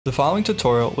The following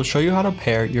tutorial will show you how to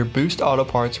pair your Boost Auto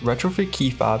Parts Retrofit Key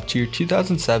Fob to your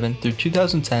 2007 through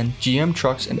 2010 GM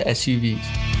trucks and SUVs.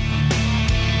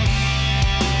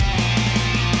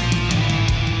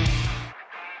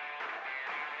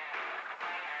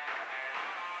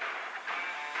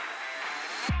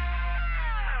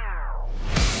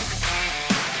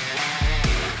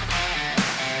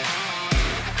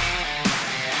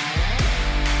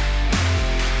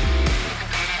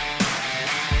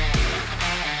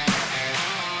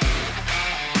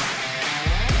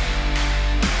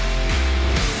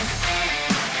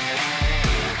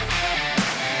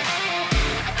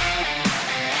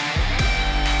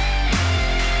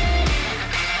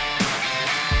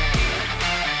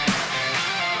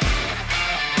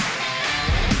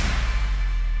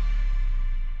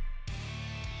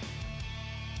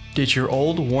 Ditch your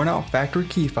old, worn-out factory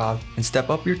key fob and step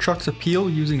up your truck's appeal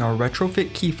using our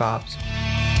retrofit key fobs.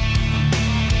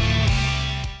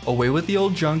 Away with the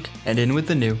old junk and in with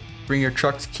the new. Bring your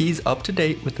truck's keys up to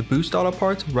date with the Boost Auto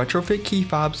Parts retrofit key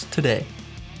fobs today.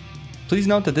 Please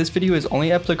note that this video is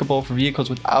only applicable for vehicles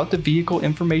without the Vehicle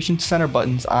Information Center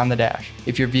buttons on the dash.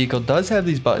 If your vehicle does have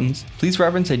these buttons, please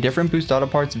reference a different Boost Auto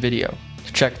Parts video.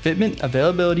 To check fitment,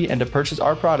 availability, and to purchase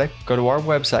our product, go to our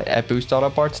website at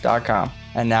boostautoparts.com.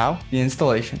 And now, the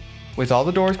installation. With all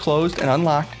the doors closed and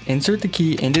unlocked, insert the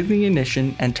key into the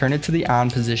ignition and turn it to the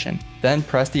on position. Then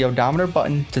press the odometer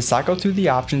button to cycle through the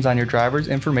options on your driver's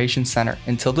information center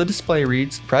until the display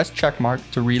reads press checkmark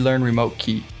to relearn remote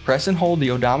key. Press and hold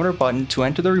the odometer button to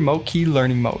enter the remote key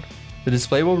learning mode. The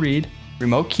display will read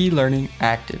remote key learning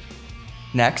active.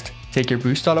 Next, take your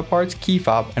Boost Auto Parts key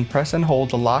fob and press and hold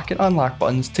the lock and unlock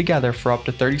buttons together for up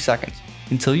to 30 seconds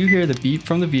until you hear the beep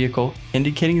from the vehicle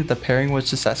indicating that the pairing was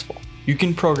successful. You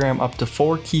can program up to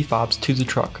 4 key fobs to the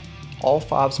truck. All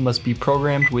fobs must be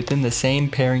programmed within the same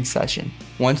pairing session.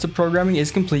 Once the programming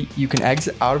is complete, you can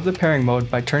exit out of the pairing mode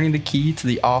by turning the key to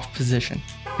the off position.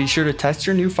 Be sure to test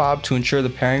your new fob to ensure the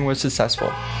pairing was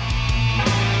successful.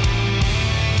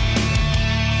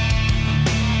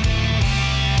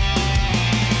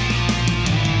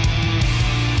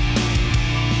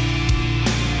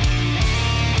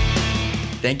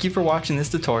 Thank you for watching this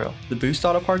tutorial. The Boost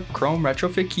Auto Parts Chrome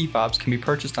Retrofit Key Fobs can be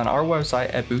purchased on our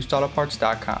website at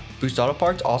boostautoparts.com. Boost Auto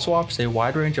Parts also offers a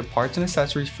wide range of parts and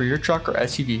accessories for your truck or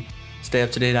SUV. Stay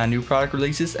up to date on new product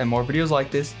releases and more videos like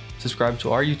this. Subscribe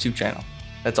to our YouTube channel.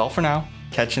 That's all for now.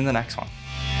 Catch you in the next one.